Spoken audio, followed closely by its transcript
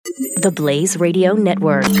The Blaze Radio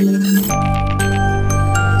Network.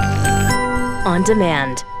 On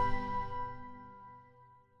demand.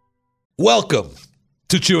 Welcome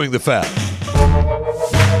to Chewing the Fat.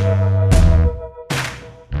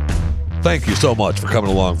 Thank you so much for coming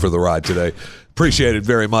along for the ride today. Appreciate it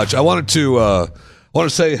very much. I wanted to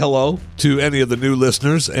say hello to any of the new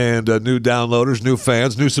listeners and new downloaders, new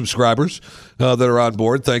fans, new subscribers that are on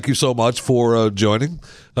board. Thank you so much for joining,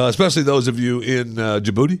 especially those of you in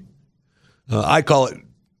Djibouti. I call it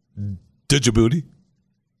Djibouti,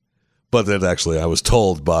 but then actually I was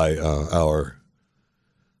told by our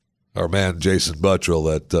man Jason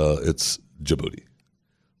Buttrill that it's Djibouti,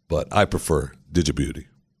 but I prefer Djibouti.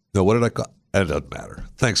 No, what did I call it? It doesn't matter.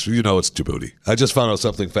 Thanks. You know it's Djibouti. I just found out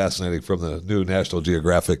something fascinating from the new National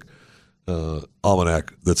Geographic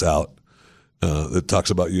almanac that's out that talks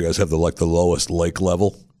about you guys have the lowest lake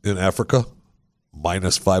level in Africa,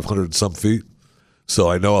 minus 500 some feet. So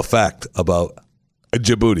I know a fact about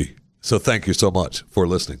Djibouti. So thank you so much for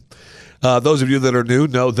listening. Those of you that are new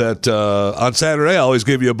know that on Saturday I always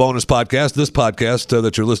give you a bonus podcast. This podcast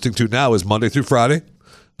that you're listening to now is Monday through Friday.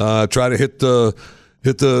 Try to hit the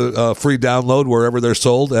free download wherever they're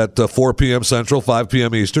sold at 4 p.m. Central, 5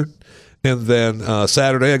 p.m. Eastern. And then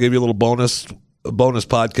Saturday I give you a little bonus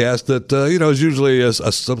podcast that is usually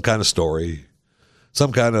some kind of story,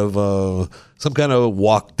 some kind of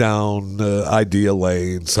walk down idea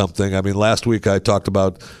lane, something. I mean, last week I talked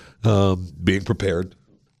about being prepared.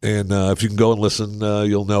 And if you can go and listen,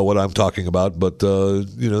 you'll know what I'm talking about. But,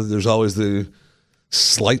 there's always the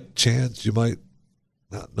slight chance you might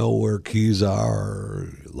not know where keys are,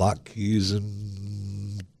 lock keys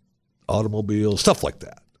in automobiles, stuff like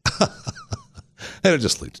that. And it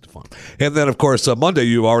just leads to fun. And then, of course, Monday,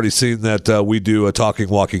 you've already seen that we do a Talking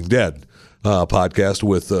Walking Dead podcast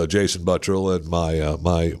with Jason Buttrill and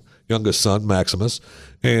my youngest son, Maximus.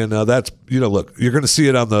 And that's, look, you're going to see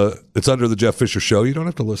it it's under the Jeff Fisher Show. You don't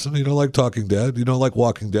have to listen. You don't like Talking Dead. You don't like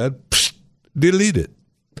Walking Dead. Psh, delete it.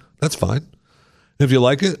 That's fine. If you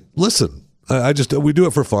like it, listen. We do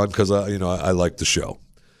it for fun because, I like the show.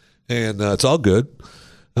 And it's all good.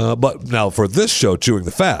 But now for this show, Chewing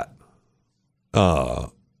the Fat,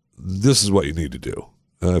 this is what you need to do.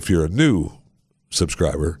 If you're a new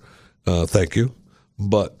subscriber, thank you.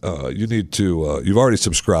 But you need to, you've already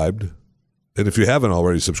subscribed. And if you haven't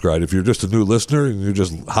already subscribed, if you're just a new listener and you're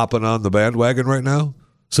just hopping on the bandwagon right now,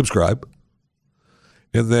 subscribe.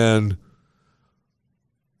 And then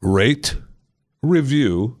rate,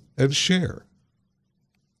 review, and share.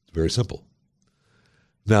 It's very simple.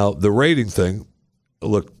 Now, the rating thing,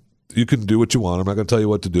 look, you can do what you want. I'm not going to tell you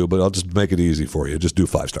what to do, but I'll just make it easy for you. Just do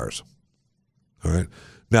 5 stars. All right?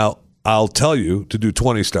 Now, I'll tell you to do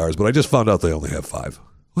 20 stars, but I just found out they only have 5.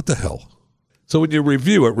 What the hell? So when you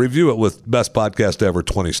review it with Best Podcast Ever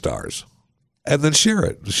 20 stars. And then share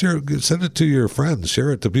it. Send it to your friends.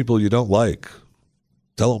 Share it to people you don't like.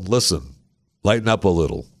 Tell them, listen, lighten up a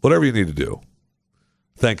little. Whatever you need to do.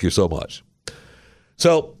 Thank you so much.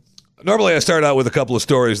 So normally I start out with a couple of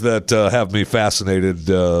stories that have me fascinated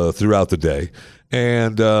throughout the day.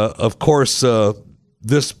 And, of course,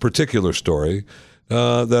 this particular story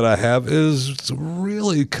that I have is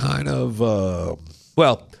really kind of,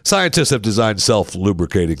 scientists have designed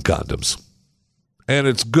self-lubricating condoms. And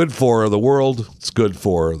it's good for the world. It's good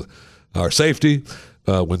for our safety.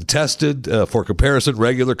 When tested, for comparison,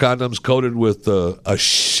 regular condoms coated with a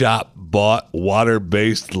shop-bought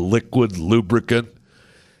water-based liquid lubricant,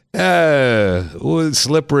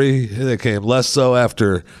 slippery. They came less so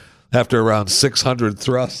after around 600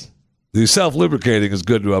 thrusts. The self-lubricating is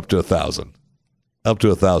good to up to 1,000. Up to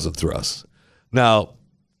 1,000 thrusts. Now,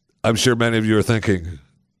 I'm sure many of you are thinking,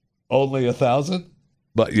 only 1,000?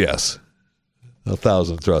 But yes,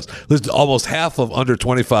 1,000 thrusts. There's almost half of under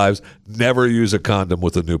 25s never use a condom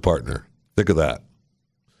with a new partner. Think of that.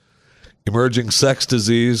 Emerging sex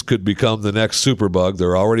disease could become the next superbug.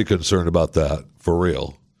 They're already concerned about that, for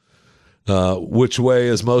real. Which way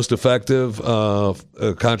is most effective?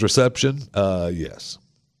 Contraception? Yes.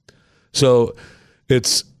 So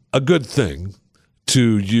it's a good thing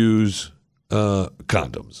to use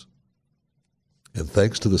condoms. And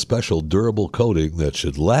thanks to the special durable coating that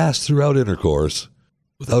should last throughout intercourse,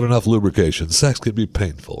 without enough lubrication, sex can be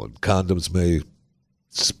painful and condoms may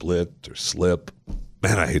split or slip.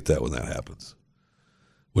 Man, I hate that when that happens.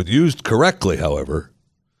 When used correctly, however,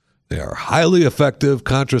 they are highly effective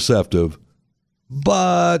contraceptive,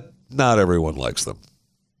 but not everyone likes them.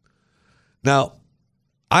 Now,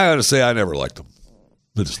 I ought to say I never liked them.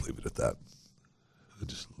 I'll just leave it at that.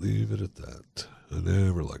 I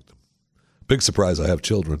never liked them. Big surprise, I have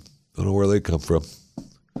children. Don't know where they come from.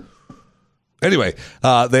 Anyway,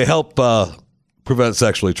 they help prevent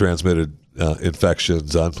sexually transmitted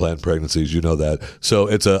infections, unplanned pregnancies. You know that. So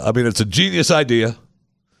it's a genius idea.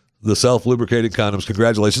 The self-lubricating condoms.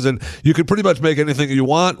 Congratulations. And you can pretty much make anything you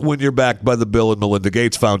want when you're backed by the Bill and Melinda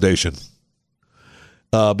Gates Foundation.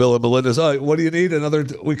 Bill and Melinda's, what do you need?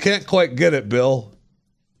 We can't quite get it, Bill.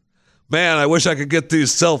 Man, I wish I could get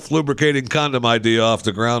these self-lubricating condom idea off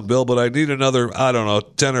the ground, Bill, but I need another,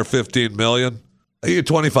 10 or 15 million.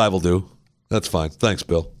 25 will do. That's fine. Thanks,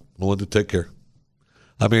 Bill. Melinda, take care.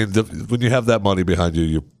 I mean, when you have that money behind you,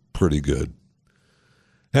 you're pretty good.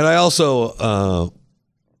 And I also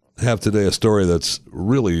have today a story that's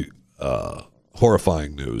really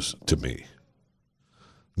horrifying news to me.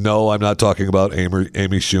 No, I'm not talking about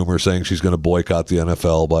Amy Schumer saying she's going to boycott the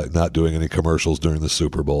NFL by not doing any commercials during the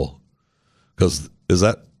Super Bowl. Because is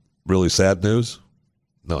that really sad news?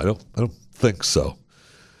 No, I don't think so.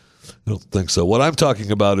 I don't think so. What I'm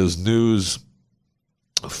talking about is news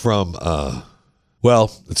from,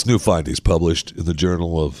 it's new findings published in the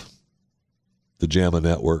Journal of the JAMA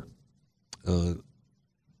Network.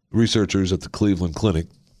 Researchers at the Cleveland Clinic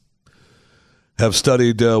have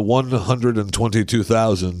studied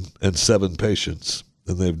 122,007 patients,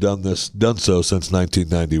 and they've done so since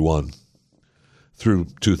 1991 through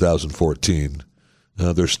 2014.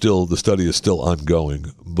 The study is still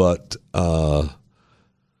ongoing, but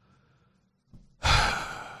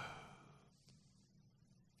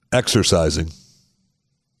exercising.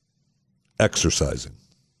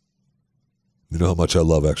 You know how much I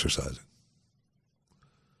love exercising.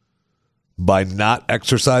 By not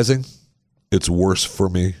exercising, it's worse for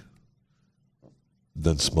me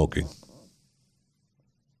than smoking.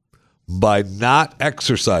 By not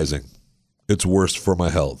exercising, it's worse for my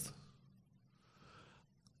health.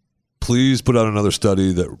 Please put out another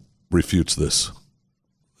study that refutes this.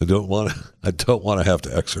 I don't want to have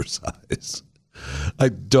to exercise. I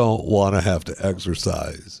don't want to have to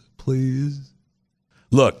exercise. Please.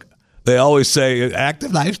 Look, they always say an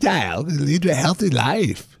active lifestyle can lead to a healthy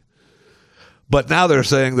life. But now they're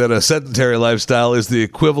saying that a sedentary lifestyle is the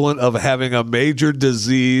equivalent of having a major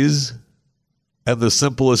disease, and the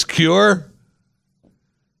simplest cure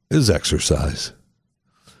is exercise.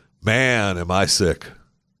 Man, am I sick.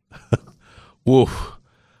 Woof.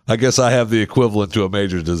 I guess I have the equivalent to a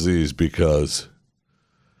major disease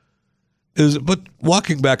but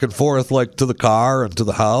walking back and forth, like to the car and to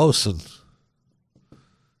the house and,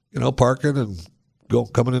 parking and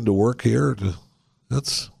coming into work here,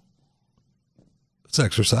 it's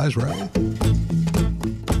exercise, right?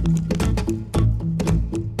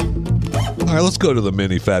 All right, let's go to the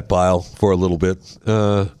mini fat pile for a little bit.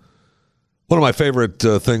 One of my favorite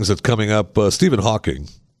things that's coming up, Stephen Hawking,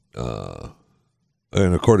 and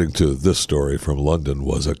according to this story from London,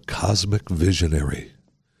 was a cosmic visionary,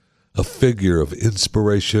 a figure of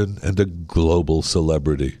inspiration and a global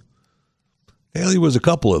celebrity. Well, he was a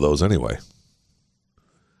couple of those anyway.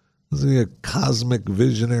 Was he a cosmic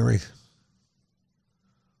visionary?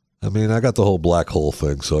 I mean, I got the whole black hole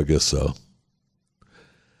thing, so I guess so.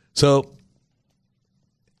 So,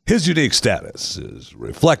 his unique status is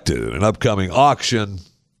reflected in an upcoming auction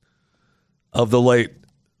of the late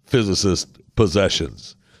physicist's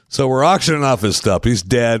possessions. So we're auctioning off his stuff. He's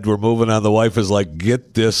dead. We're moving on. The wife is like,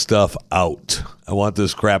 get this stuff out. I want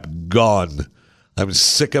this crap gone. I'm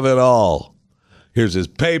sick of it all. Here's his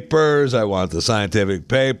papers. I want the scientific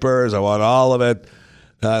papers. I want all of it.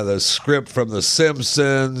 The script from The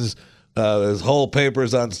Simpsons, there's whole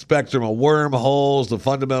papers on spectrum of wormholes, the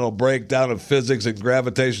fundamental breakdown of physics and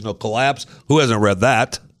gravitational collapse. Who hasn't read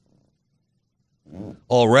that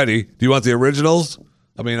already? Do you want the originals?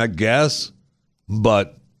 I mean, I guess,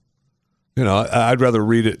 but, I'd rather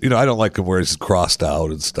read it. I don't like them where it's crossed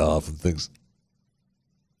out and stuff and things.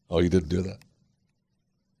 Oh, you didn't do that?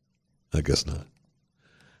 I guess not.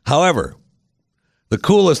 However, the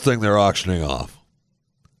coolest thing they're auctioning off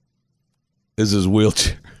is his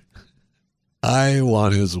wheelchair. I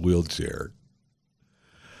want his wheelchair.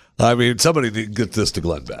 I mean, somebody need to get this to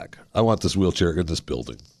Glenn back. I want this wheelchair in this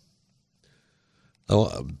building.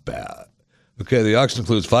 Bad. Okay, the auction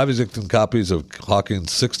includes 5 existing copies of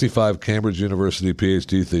Hawking's 65 Cambridge University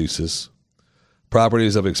PhD thesis,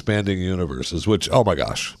 Properties of Expanding Universes, which, oh my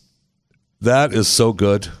gosh, that is so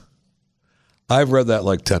good. I've read that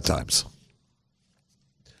like 10 times.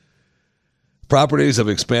 Properties of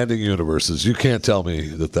Expanding Universes. You can't tell me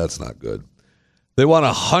that that's not good. They want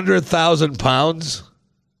 100,000 pounds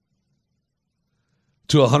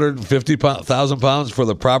to 150,000 pounds for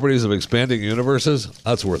the Properties of Expanding Universes.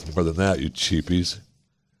 That's worth more than that, you cheapies.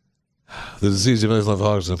 The disease of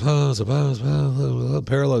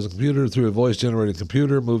paralyzed computer through a voice-generated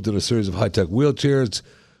computer, moved in a series of high-tech wheelchairs.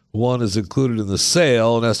 One is included in the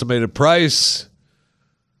sale. An estimated price,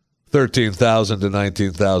 $13,000 to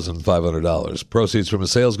 $19,500. Proceeds from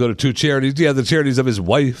his sales go to two charities. Yeah, the charities of his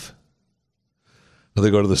wife. They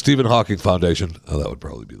go to the Stephen Hawking Foundation. Oh, that would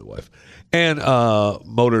probably be the wife. And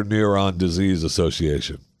Motor Neuron Disease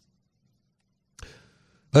Association.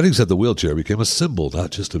 Hawking said the wheelchair became a symbol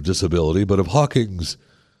not just of disability, but of Hawking's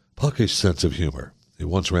puckish sense of humor. He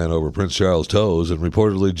once ran over Prince Charles' toes and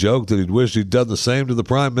reportedly joked that he'd wished he'd done the same to the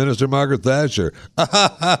Prime Minister, Margaret Thatcher.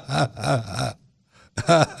 That's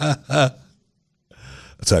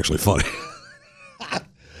actually funny.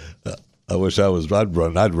 I wish I'd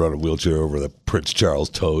run a wheelchair over the Prince Charles'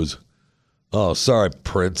 toes. Oh, sorry,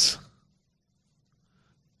 Prince.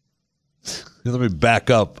 Let me back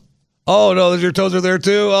up. Oh, no, your toes are there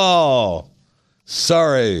too? Oh,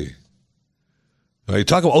 sorry. You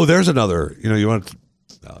talk about, there's another. You want to,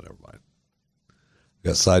 no, never mind.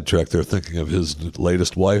 Got sidetracked there thinking of his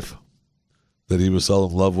latest wife that he was so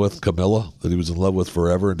in love with, Camilla, that he was in love with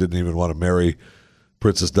forever and didn't even want to marry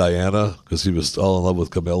Princess Diana because he was all in love with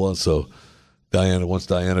Camilla. So once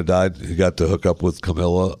Diana died, he got to hook up with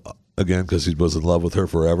Camilla again because he was in love with her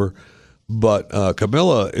forever. But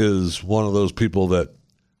Camilla is one of those people that,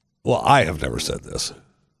 well, I have never said this,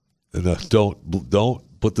 and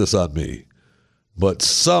don't put this on me, but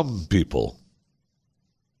some people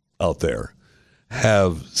out there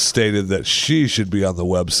have stated that she should be on the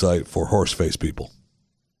website for horse-faced people.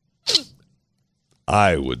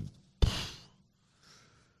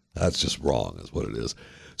 That's just wrong, is what it is.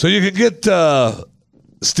 So you can get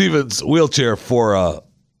Steven's wheelchair for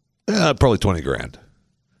probably $20,000.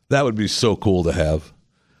 That would be so cool to have.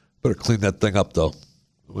 Better clean that thing up, though.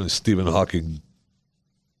 With Stephen Hawking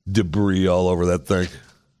debris all over that thing.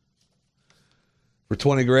 For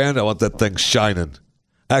 $20,000, I want that thing shining.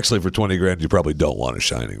 Actually, for $20,000, you probably don't want it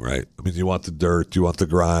shining, right? I mean, you want the dirt, you want the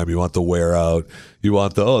grime, you want the wear out, you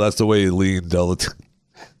want that's the way he leaned all the time.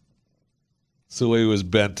 That's the way he was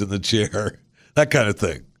bent in the chair. That kind of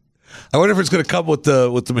thing. I wonder if it's going to come with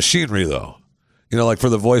the machinery, though. Like for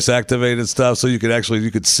the voice activated stuff, so you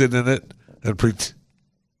could sit in it and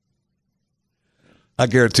I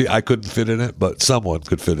guarantee I couldn't fit in it, but someone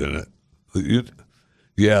could fit in it.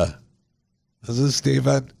 Yeah. Is this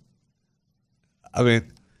Steven? I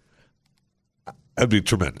mean, that'd be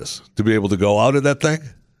tremendous to be able to go out in that thing.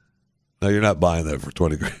 No, you're not buying that for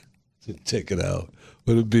 $20,000. Take it out.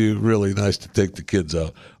 But it'd be really nice to take the kids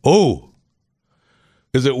out. Oh,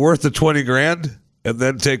 is it worth the $20,000 and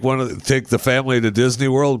then take the family to Disney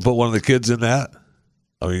World and put one of the kids in that?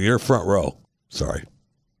 I mean, you're front row. Sorry,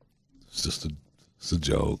 it's just a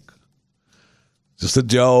joke. Just a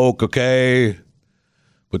joke, okay?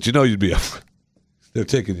 But you'd be up. They're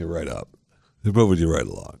taking you right up. They're moving you right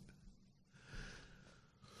along.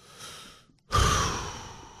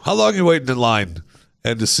 How long are you waiting in line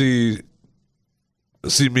and to see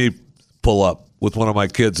me pull up with one of my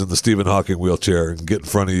kids in the Stephen Hawking wheelchair and get in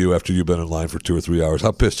front of you after you've been in line for 2 or 3 hours?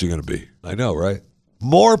 How pissed are you going to be? I know, right?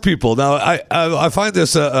 More people. Now, I find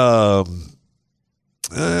this not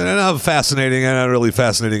fascinating, and not really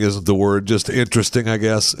fascinating isn't the word, just interesting, I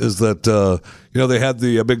guess, is that, they had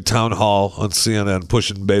the big town hall on CNN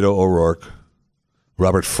pushing Beto O'Rourke,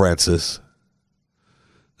 Robert Francis,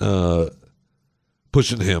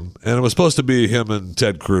 pushing him. And it was supposed to be him and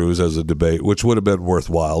Ted Cruz as a debate, which would have been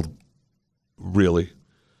worthwhile, really.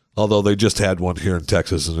 Although they just had one here in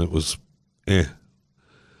Texas, and it was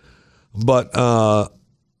But,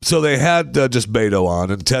 so they had just Beto on,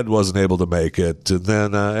 and Ted wasn't able to make it. And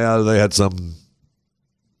then they had some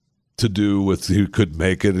to do with who could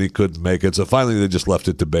make it, and he couldn't make it. So finally they just left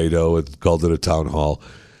it to Beto and called it a town hall.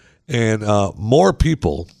 And more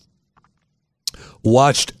people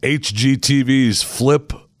watched HGTV's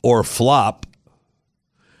Flip or Flop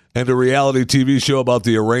and a reality TV show about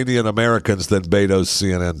the Iranian Americans than Beto's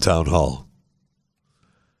CNN town hall.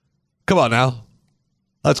 Come on now.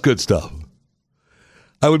 That's good stuff.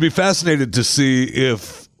 I would be fascinated to see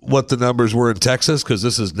what the numbers were in Texas, because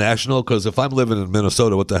this is national. Because if I'm living in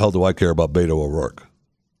Minnesota, what the hell do I care about Beto O'Rourke?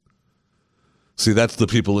 See, that's the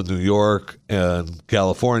people in New York and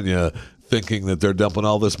California thinking that they're dumping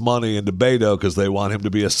all this money into Beto because they want him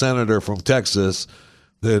to be a senator from Texas.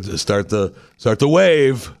 Then start the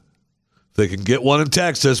wave. If they can get one in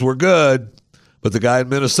Texas, we're good. But the guy in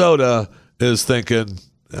Minnesota is thinking,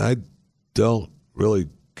 I don't really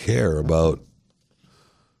care about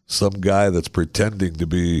some guy that's pretending to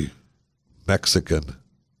be Mexican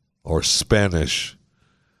or Spanish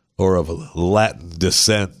or of Latin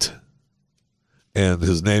descent and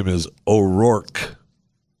his name is O'Rourke.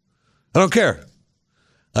 I don't care.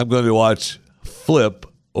 I'm going to watch Flip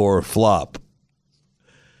or Flop.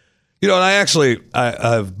 You know, and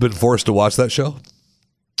I've been forced to watch that show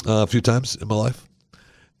a few times in my life.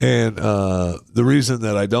 And the reason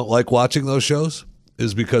that I don't like watching those shows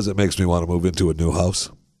is because it makes me want to move into a new house.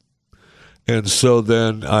 And so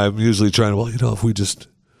then I'm usually trying to, well, you know, if we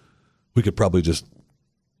could probably just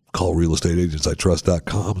call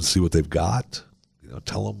realestateagentsitrust.com and see what they've got. You know,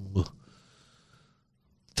 tell them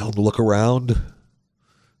to look around.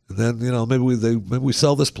 And then, you know, maybe we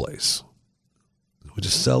sell this place. We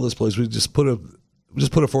just sell this place. We just put a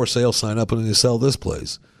for sale sign up and then you sell this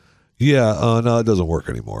place. Yeah, no, it doesn't work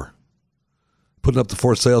anymore. Putting up the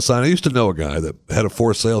for sale sign. I used to know a guy that had a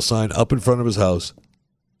for sale sign up in front of his house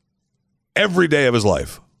every day of his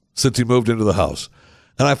life since he moved into the house.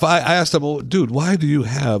 And I asked him, well, dude, why do you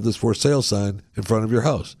have this for sale sign in front of your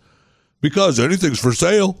house? Because anything's for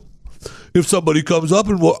sale. If somebody comes up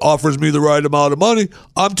and offers me the right amount of money,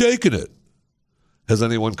 I'm taking it. Has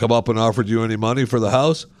anyone come up and offered you any money for the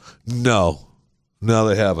house? No,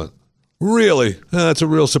 they haven't. Really? That's a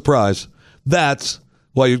real surprise. That's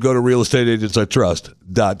why you'd go to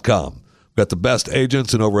realestateagentsitrust.com. We've got the best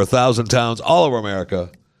agents in over 1,000 towns all over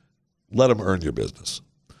America. Let them earn your business.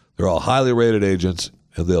 They're all highly rated agents,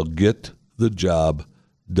 and they'll get the job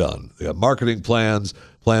done. They have marketing plans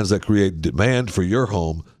that create demand for your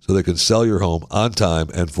home so they can sell your home on time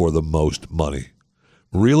and for the most money.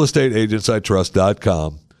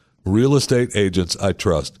 realestateagentsitrust.com.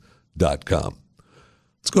 realestateagentsitrust.com.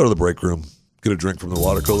 Let's go to the break room, get a drink from the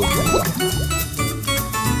water cooler.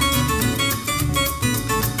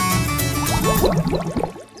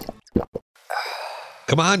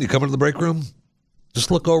 Come on, you come into the break room?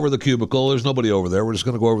 Just look over the cubicle. There's nobody over there. We're just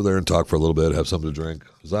going to go over there and talk for a little bit, have something to drink.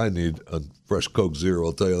 Because I need a fresh Coke Zero,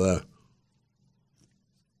 I'll tell you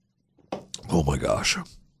that. Oh, my gosh.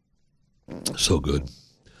 So good.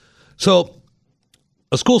 So,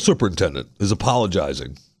 a school superintendent is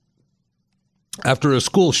apologizing after a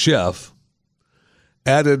school chef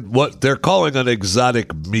added what they're calling an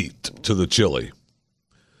exotic meat to the chili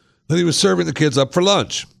that he was serving the kids up for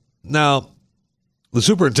lunch. Now, the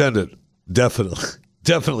superintendent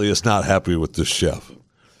definitely is not happy with this chef.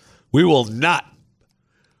 We will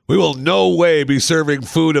no way be serving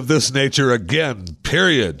food of this nature again,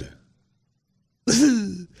 period.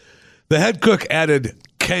 The head cook added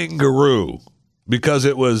kangaroo because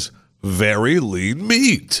it was very lean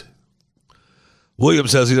meat. William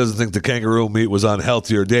says he doesn't think the kangaroo meat was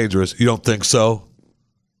unhealthy or dangerous. You don't think so?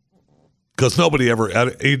 Because nobody ever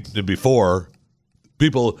had eaten it before.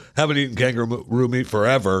 People haven't eaten kangaroo meat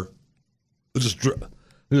forever. They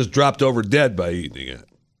just dropped over dead by eating it.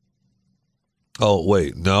 Oh,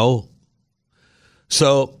 wait, no?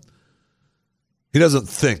 So he doesn't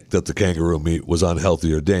think that the kangaroo meat was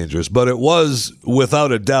unhealthy or dangerous, but it was,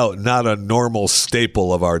 without a doubt, not a normal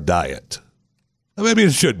staple of our diet. Maybe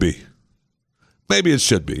it should be.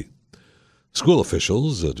 School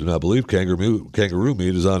officials do not believe kangaroo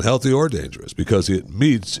meat is unhealthy or dangerous because it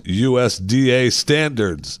meets USDA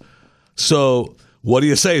standards. So what do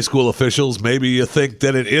you say, school officials? Maybe you think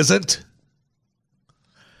that it isn't?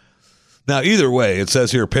 Now, either way, it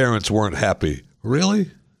says here parents weren't happy.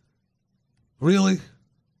 Really?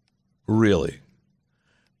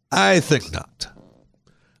 I think not.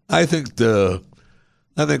 I think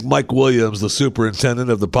Mike Williams, the superintendent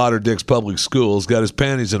of the Potter Dix Public Schools, got his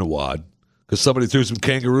panties in a wad because somebody threw some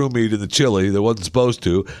kangaroo meat in the chili that wasn't supposed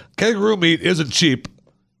to. Kangaroo meat isn't cheap.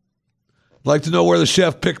 I'd like to know where the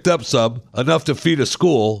chef picked up some, enough to feed a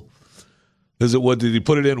school. Did he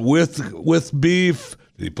put it in with beef?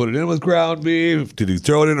 Did he put it in with ground beef? Did he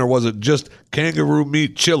throw it in, or was it just kangaroo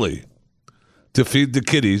meat chili to feed the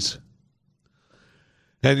kiddies?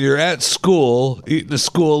 And you're at school eating a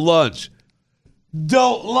school lunch.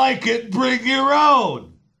 Don't like it, bring your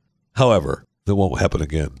own. However, that won't happen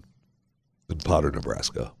again in Potter,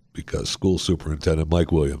 Nebraska, because school superintendent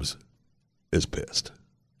Mike Williams is pissed.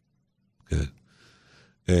 Okay.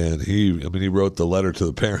 And he wrote the letter to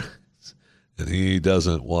the parents, and he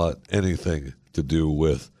doesn't want anything to do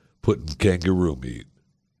with putting kangaroo meat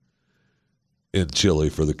in chili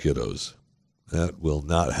for the kiddos. That will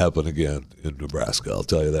not happen again in Nebraska. I'll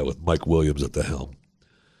tell you that, with Mike Williams at the helm.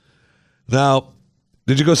 Now,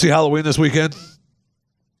 did you go see Halloween this weekend?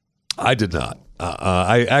 I did not.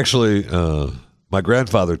 I actually, my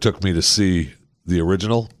grandfather took me to see the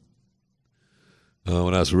original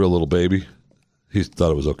when I was a real little baby. He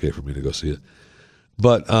thought it was okay for me to go see it.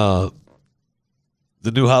 But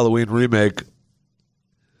the new Halloween remake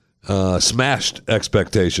smashed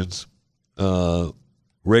expectations.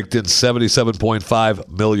 raked in $77.5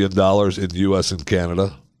 million in U.S. and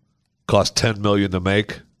Canada. Cost $10 million to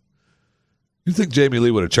make. You think Jamie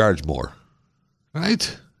Lee would have charged more,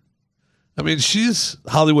 right? I mean, she's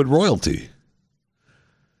Hollywood royalty.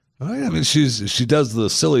 Right? I mean, she does the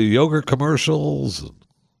silly yogurt commercials.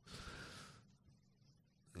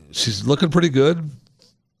 She's looking pretty good.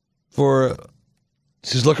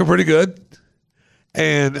 She's looking pretty good.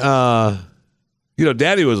 And,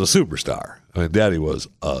 Daddy was a superstar. I mean, Daddy was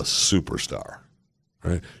a superstar,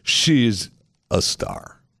 right? She's a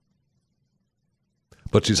star.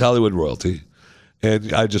 But she's Hollywood royalty.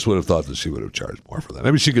 And I just would have thought that she would have charged more for that.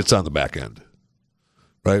 Maybe she gets on the back end,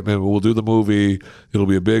 right? Maybe we'll do the movie. It'll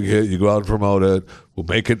be a big hit. You go out and promote it. We'll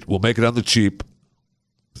make it on the cheap.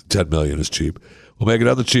 $10 million is cheap. We'll make it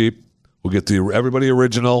on the cheap. We'll get everybody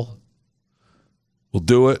original. We'll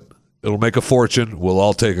do it. It'll make a fortune. We'll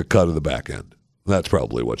all take a cut of the back end. That's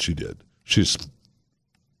probably what she did. She's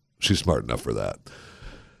smart enough for that.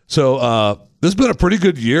 So this has been a pretty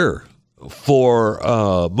good year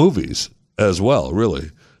for movies as well,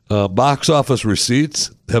 really. Box office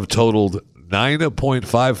receipts have totaled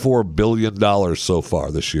 $9.54 billion so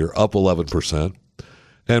far this year, up 11%.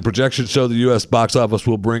 And projections show the U.S. box office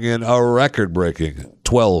will bring in a record-breaking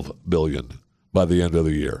 $12 billion by the end of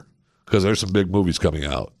the year because there's some big movies coming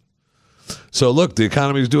out. So, look, the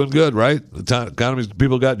economy's doing good, right?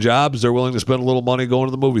 People got jobs. They're willing to spend a little money going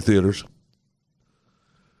to the movie theaters.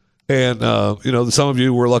 And, some of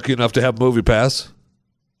you were lucky enough to have Movie Pass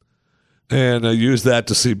and use that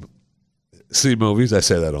to see movies. I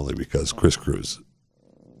say that only because Chris Cruz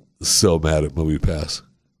is so mad at Movie Pass.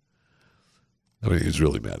 I mean, he's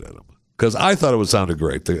really mad at him because I thought it sounded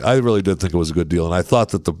great. I really did think it was a good deal, and I thought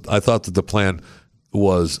that the plan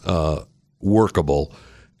was workable.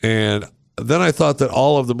 And then I thought that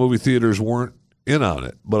all of the movie theaters weren't in on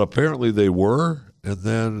it, but apparently they were. And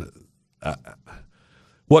then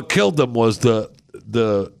what killed them was the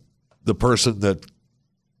person that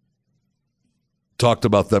talked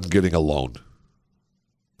about them getting a loan.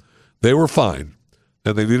 They were fine,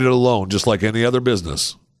 and they needed a loan just like any other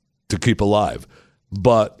business to keep alive.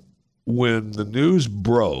 But when the news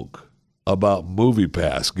broke about Movie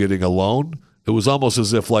Pass getting a loan, it was almost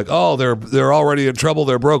as if like, oh, they're already in trouble.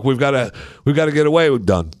 They're broke. We've got to get away.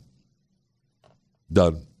 Done.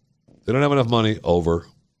 They don't have enough money. Over.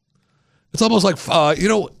 It's almost like,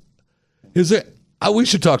 is it? We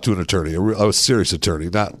should talk to an attorney, a serious attorney,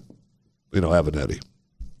 not, Avenatti.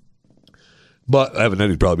 But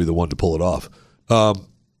Avenatti'd probably be the one to pull it off.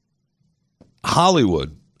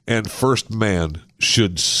 Hollywood and First Man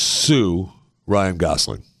should sue Ryan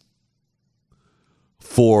Gosling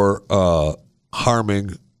for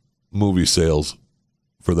harming movie sales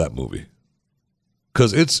for that movie.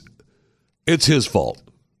 Because it's his fault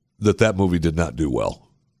that movie did not do well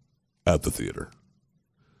at the theater.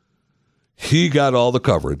 He got all the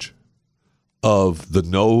coverage of the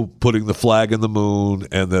no putting the flag in the moon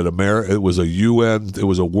and that it was a UN, it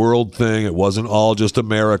was a world thing. It wasn't all just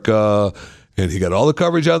America. And he got all the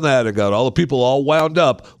coverage on that and got all the people all wound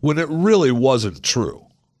up when it really wasn't true.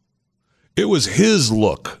 It was his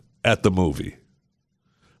look at the movie.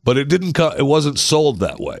 But it wasn't sold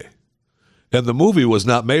that way. And the movie was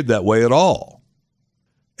not made that way at all.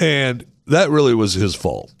 And that really was his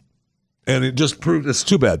fault. And it just proved, it's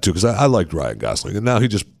too bad too, because I liked Ryan Gosling. And now he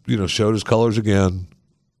just, showed his colors again.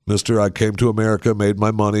 I came to America, made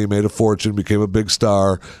my money, made a fortune, became a big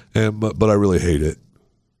star, but I really hate it.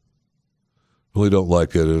 Really don't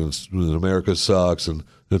like it. And America sucks, and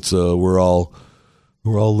it's we're all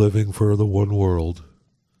living for the one world.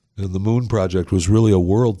 And the Moon Project was really a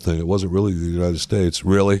world thing. It wasn't really the United States.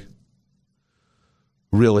 Really?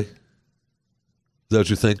 Really? Is that what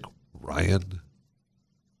you think, Ryan?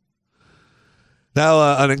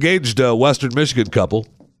 Now, an engaged Western Michigan couple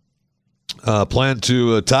plan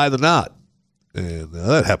to tie the knot. And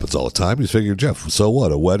that happens all the time. You figure, Jeff, so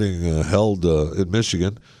what? A wedding held in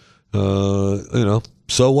Michigan.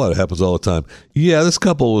 So what? It happens all the time. Yeah, this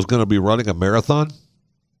couple was going to be running a marathon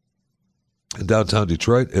in downtown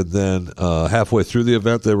Detroit, and then halfway through the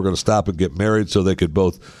event, they were going to stop and get married so they could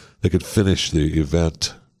finish the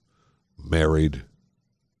event married.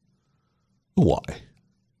 Why?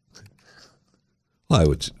 Why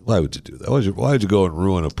would you do that? Why would you go and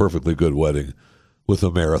ruin a perfectly good wedding with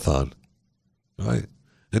a marathon? Right?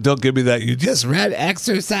 And don't give me that you just read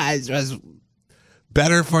exercise was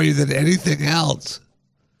better for you than anything else.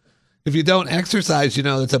 If you don't exercise,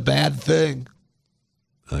 it's a bad thing.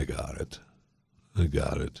 I got it.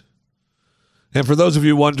 And for those of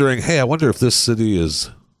you wondering, hey, I wonder if this city is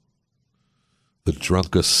the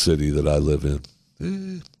drunkest city that I live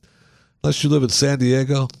in. Unless you live in San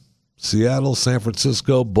Diego, Seattle, San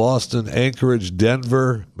Francisco, Boston, Anchorage,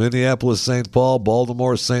 Denver, Minneapolis, St. Paul,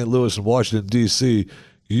 Baltimore, St. Louis, and Washington, D.C.,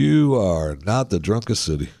 you are not the drunkest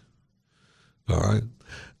city. All right.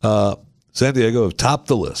 San Diego have topped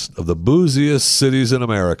the list of the booziest cities in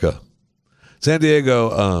America. San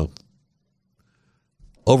Diego,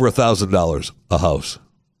 over $1,000 a house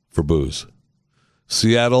for booze.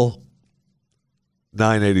 Seattle,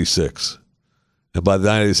 $986. And by the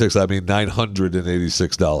 $986, I mean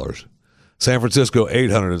 $986. San Francisco,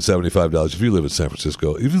 $875. If you live in San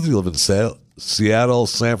Francisco, even if you live in Seattle,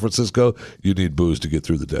 San Francisco, you need booze to get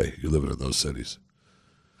through the day. You're living in those cities.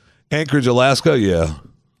 Anchorage, Alaska, yeah,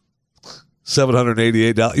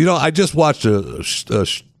 $788. You know, I just watched a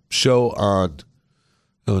show on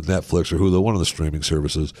Netflix or Hulu, one of the streaming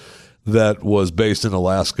services, that was based in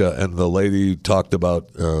Alaska, and the lady talked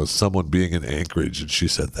about someone being in Anchorage, and she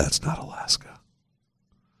said, that's not Alaska.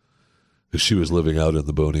 Because she was living out in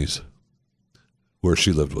the boonies. Where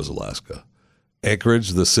she lived was Alaska.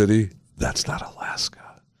 Anchorage, the city, that's not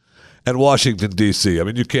Alaska. And Washington, D.C., I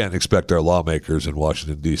mean, you can't expect our lawmakers in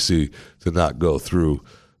Washington, D.C. to not go through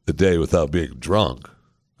the day without being drunk.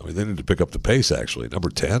 I mean, they need to pick up the pace, actually. Number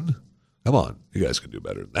 10? Come on. You guys can do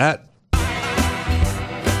better than that.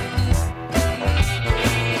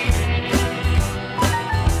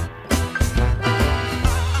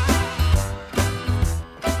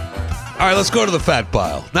 All right, let's go to the fat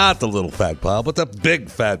pile. Not the little fat pile, but the big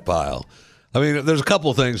fat pile. I mean, there's a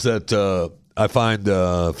couple of things that I find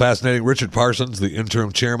fascinating. Richard Parsons, the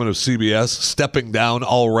interim chairman of CBS, stepping down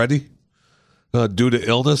already due to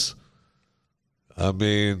illness. I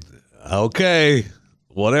mean, okay,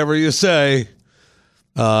 whatever you say.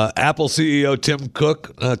 Apple CEO Tim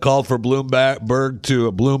Cook called for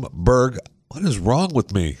Bloomberg. What is wrong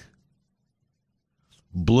with me?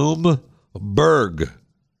 Bloomberg.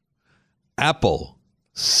 Apple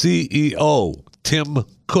CEO Tim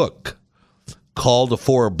Cook called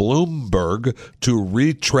for Bloomberg to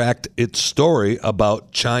retract its story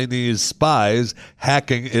about Chinese spies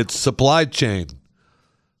hacking its supply chain.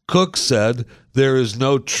 Cook said there is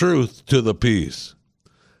no truth to the piece.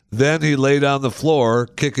 Then he lay on the floor,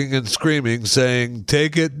 kicking and screaming, saying,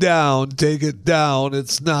 take it down,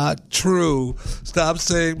 it's not true. Stop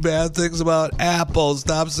saying bad things about Apple.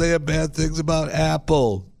 Stop saying bad things about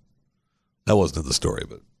Apple. That wasn't in the story,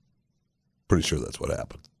 but pretty sure that's what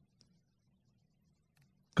happened.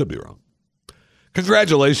 Could be wrong.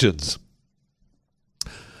 Congratulations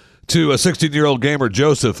to a 16-year-old gamer,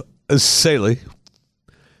 Joseph Saley,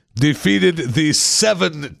 defeated the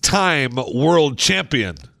 7-time world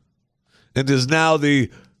champion and is now the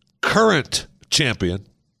current champion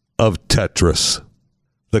of Tetris.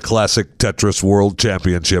 The classic Tetris World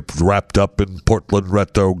Championship wrapped up in Portland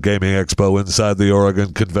Retro Gaming Expo inside the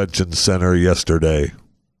Oregon Convention Center yesterday,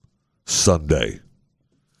 Sunday,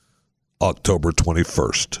 October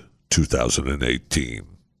 21st, 2018.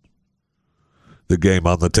 The game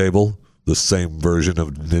on the table, the same version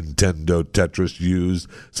of Nintendo Tetris used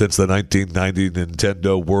since the 1990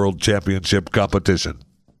 Nintendo World Championship competition.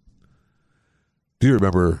 Do you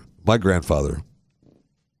remember my grandfather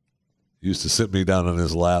used to sit me down on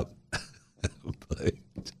his lap and play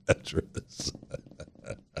Tetris?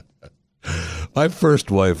 My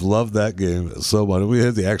first wife loved that game so much. We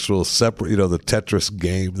had the actual separate, the Tetris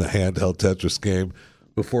game, the handheld Tetris game.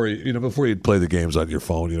 Before you'd play the games on your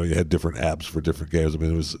phone, you had different apps for different games. I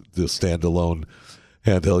mean, it was the standalone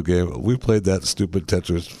handheld game. We played that stupid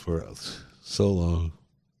Tetris for so long.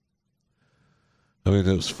 I mean,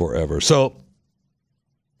 it was forever. So,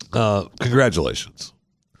 congratulations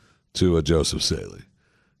to Joseph Saley.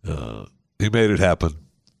 He made it happen.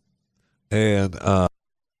 And I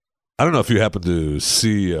don't know if you happen to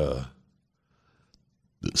see any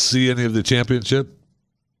of the championship,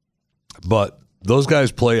 but those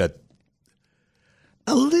guys play a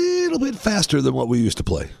little bit faster than what we used to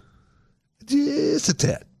play. Just a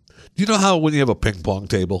tad. Do you know how when you have a ping pong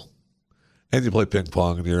table and you play ping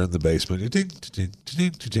pong and you're in the basement, you ding, ding,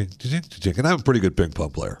 ding, ding, ding, ding, and I'm a pretty good ping pong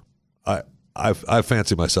player. I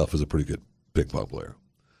fancy myself as a pretty good ping pong player.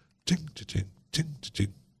 Ching, ching, ching,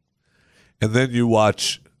 ching. And then you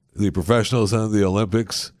watch the professionals in the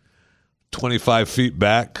Olympics, 25 feet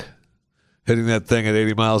back, hitting that thing at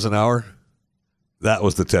 80 miles an hour. That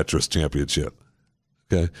was the Tetris Championship.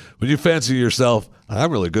 Okay, when you fancy yourself,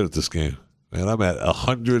 I'm really good at this game, man. I'm at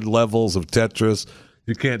 100 levels of Tetris.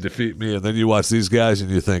 You can't defeat me. And then you watch these guys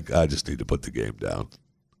and you think, I just need to put the game down.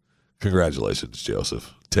 Congratulations,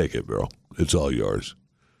 Joseph. Take it, bro. It's all yours.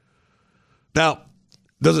 Now,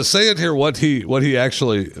 does it say in here what he won?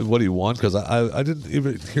 Because I didn't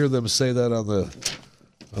even hear them say that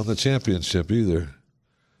on the championship either.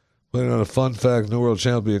 Playing on a fun fact, New World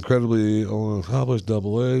Champ will be incredibly accomplished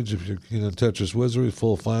double age. If you're keen on Tetris Wizardry,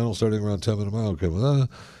 full final starting around 10 minutes. Okay, well,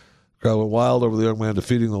 crowd went wild over the young man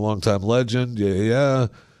defeating the longtime legend. Yeah.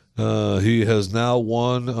 He has now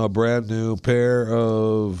won a brand new pair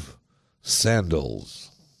of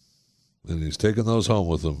sandals. And he's taking those home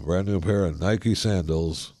with him. Brand new pair of Nike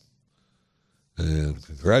sandals. And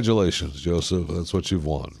congratulations, Joseph. That's what you've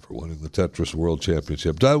won for winning the Tetris World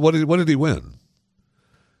Championship. What did he win?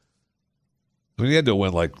 I mean, he had to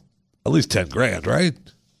win like at least 10 grand, right?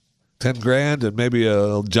 10 grand and maybe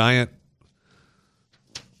a giant,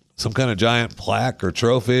 some kind of giant plaque or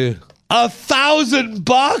trophy.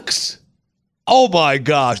 $1,000? Oh my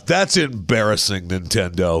gosh, that's embarrassing,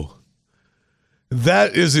 Nintendo.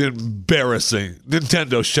 That is embarrassing.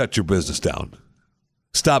 Nintendo, shut your business down.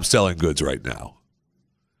 Stop selling goods right now.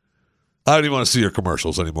 I don't even want to see your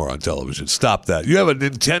commercials anymore on television. Stop that. You have a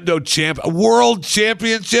Nintendo World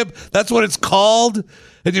Championship. That's what it's called.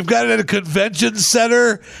 And you've got it at a convention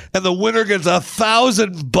center, and the winner gets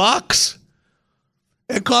 $1,000.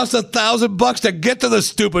 It costs $1,000 to get to the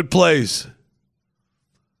stupid place.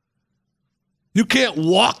 You can't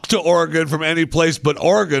walk to Oregon from any place but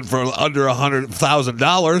Oregon for under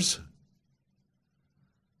 $100,000.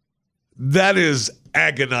 That is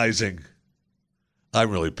agonizing. I'm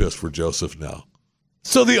really pissed for Joseph now.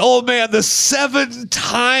 So the old man, the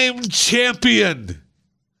 7-time champion,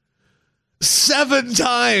 7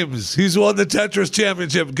 times he's won the Tetris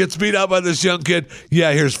Championship, gets beat out by this young kid.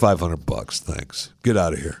 Yeah, here's $500. Thanks. Get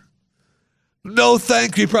out of here. No,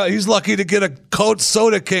 thank you. He's lucky to get a Coke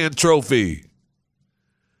soda can trophy.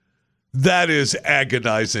 That is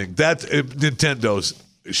agonizing. That's Nintendo's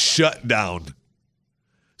shut down.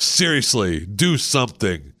 Seriously, do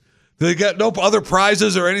something. They got no other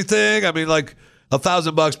prizes or anything. I mean, like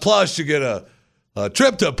 $1,000 plus, you get a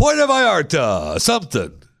trip to Puerto Vallarta,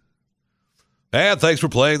 something. And thanks for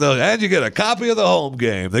playing and you get a copy of the home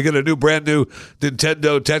game. They get a brand new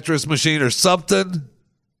Nintendo Tetris machine or something.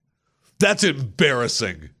 That's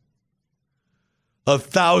embarrassing.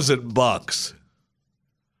 $1,000.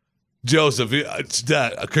 Joseph,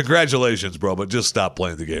 congratulations, bro, but just stop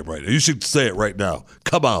playing the game right now. You should say it right now.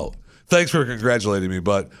 Come out. Thanks for congratulating me,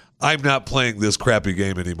 but I'm not playing this crappy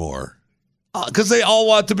game anymore. Because they all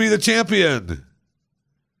want to be the champion.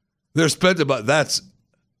 They're spending, but that's,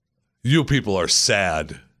 you people are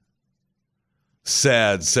sad.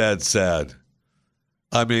 Sad.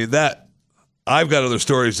 I mean, I've got other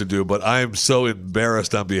stories to do, but I'm so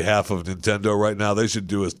embarrassed on behalf of Nintendo right now. They should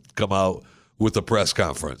do is come out with a press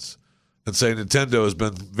conference and say Nintendo has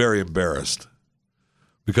been very embarrassed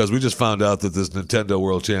because we just found out that this Nintendo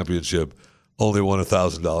World Championship only won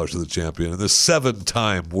 $1,000 to the champion, and this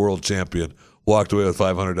 7-time world champion walked away with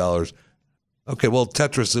 $500. Okay, well,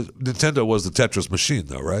 Nintendo was the Tetris machine,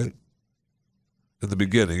 though, right? In the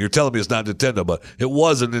beginning, you're telling me it's not Nintendo, but it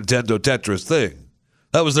was a Nintendo Tetris thing.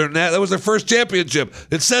 That was their first championship.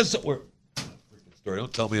 It says so. Story.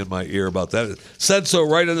 Don't tell me in my ear about that. It said so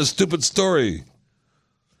right in the stupid story.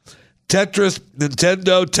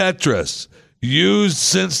 Nintendo Tetris, used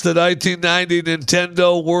since the 1990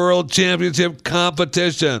 Nintendo World Championship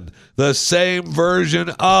competition. The same version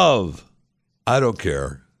of. I don't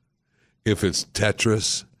care if it's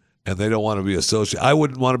Tetris and they don't want to be associated. I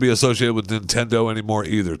wouldn't want to be associated with Nintendo anymore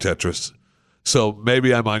either, Tetris. So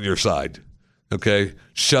maybe I'm on your side. Okay?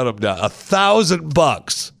 Shut them down.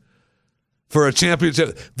 $1,000 for a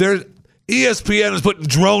championship. ESPN is putting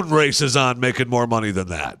drone races on, making more money than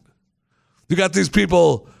that. You got these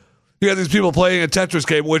people playing a Tetris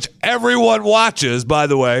game, which everyone watches, by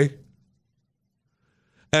the way.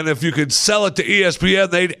 And if you could sell it to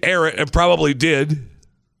ESPN, they'd air it, and probably did,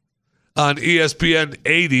 on ESPN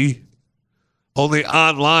 80, only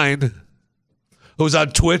online. It was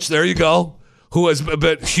on Twitch, there you go, who has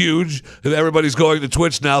been huge. And everybody's going to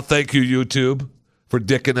Twitch now. Thank you, YouTube, for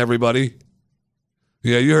dicking everybody.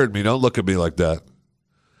 Yeah, you heard me. Don't look at me like that.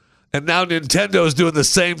 And now Nintendo's doing the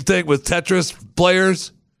same thing with Tetris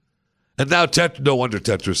players. And now no wonder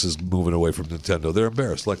Tetris is moving away from Nintendo. They're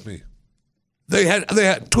embarrassed like me.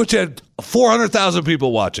 Twitch had 400,000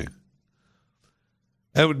 people watching.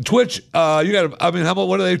 And Twitch, what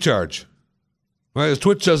do they charge? Right?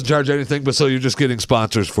 Twitch doesn't charge anything, but so you're just getting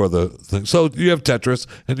sponsors for the thing. So you have Tetris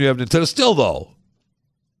and you have Nintendo. Still though,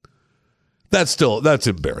 that's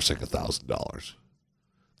embarrassing. $1,000.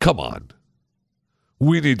 Come on.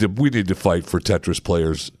 We need to fight for Tetris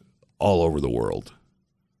players all over the world.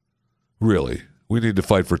 Really. We need to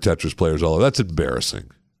fight for Tetris players all over. That's embarrassing.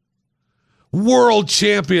 World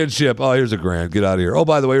Championship. Oh, here's $1,000. Get out of here. Oh,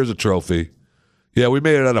 by the way, here's a trophy. Yeah, we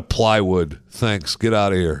made it out of plywood. Thanks. Get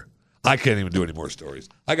out of here. I can't even do any more stories.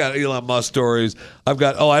 I got Elon Musk stories. And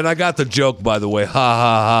I got the joke, by the way. Ha,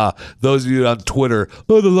 ha, ha. Those of you on Twitter,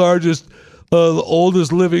 the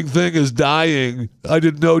oldest living thing is dying. I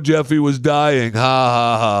didn't know Jeffy was dying. Ha,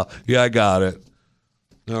 ha, ha. Yeah, I got it.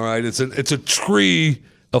 All right, it's a tree,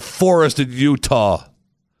 a forest in Utah.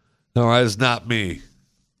 All right, it's not me.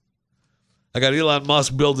 I got Elon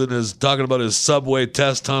Musk talking about his subway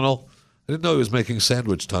test tunnel. I didn't know he was making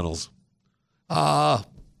sandwich tunnels. I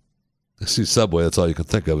see Subway, that's all you can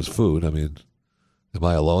think of is food. I mean, am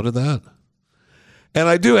I alone in that? And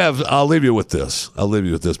I'll leave you with this.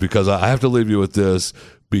 Because I have to leave you with this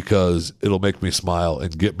because it'll make me smile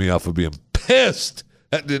and get me off of being pissed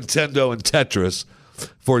at Nintendo and Tetris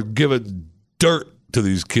for giving dirt to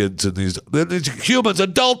these kids and these humans,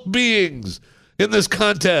 adult beings in this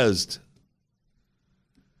contest.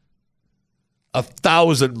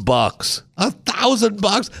 $1,000.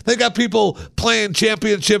 $1,000. They got people playing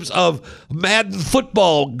championships of Madden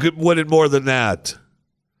football winning more than that.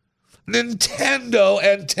 Nintendo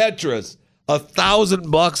and Tetris.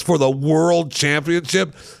 $1,000 for the world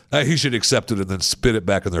championship. He should accept it and then spit it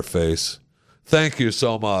back in their face. Thank you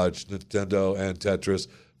so much, Nintendo and Tetris,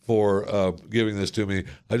 for giving this to me.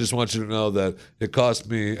 I just want you to know that it cost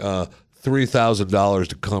me $3,000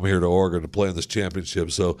 to come here to Oregon to play in this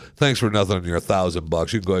championship. So thanks for nothing on your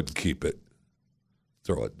 $1,000. You can go ahead and keep it.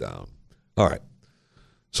 Throw it down. All right.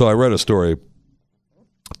 So I read a story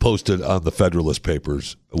posted on the Federalist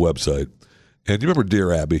Papers website. And you remember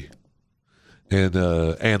Dear Abby? And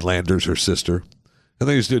Ann Landers, her sister. And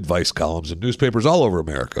they used to do advice columns in newspapers all over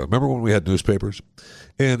America. Remember when we had newspapers?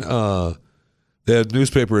 And they had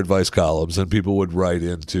newspaper advice columns, and people would write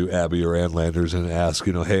into Abby or Ann Landers and ask,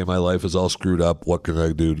 hey, my life is all screwed up. What can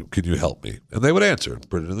I do? Can you help me? And they would answer and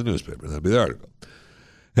put it in the newspaper. And that'd be the article.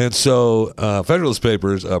 And so Federalist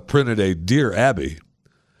Papers printed a Dear Abby.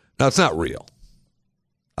 Now, it's not real.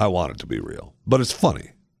 I want it to be real. But it's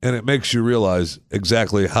funny. And it makes you realize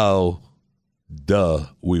exactly how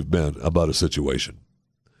we've been about a situation.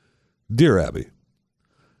 Dear Abby,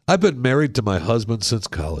 I've been married to my husband since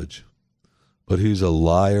college. But he's a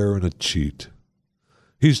liar and a cheat.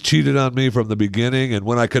 He's cheated on me from the beginning, and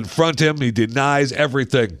when I confront him, he denies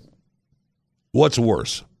everything. What's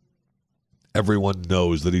worse? Everyone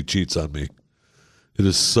knows that he cheats on me. It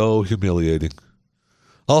is so humiliating.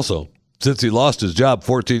 Also, since he lost his job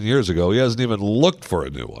 14 years ago, he hasn't even looked for a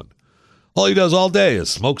new one. All he does all day is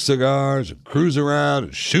smoke cigars and cruise around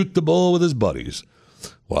and shoot the bull with his buddies,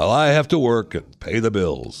 while I have to work and pay the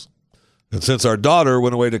bills. And since our daughter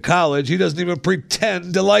went away to college, he doesn't even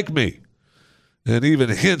pretend to like me. And even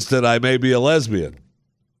hints that I may be a lesbian.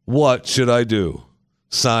 What should I do?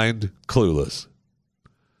 Signed, Clueless.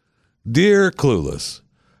 Dear Clueless,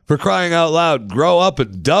 for crying out loud, grow up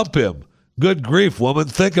and dump him. Good grief, woman,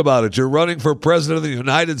 think about it. You're running for president of the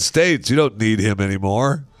United States. You don't need him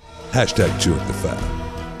anymore. # chewing the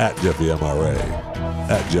fat. @JeffyMRA.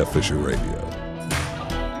 @JeffFisherRadio.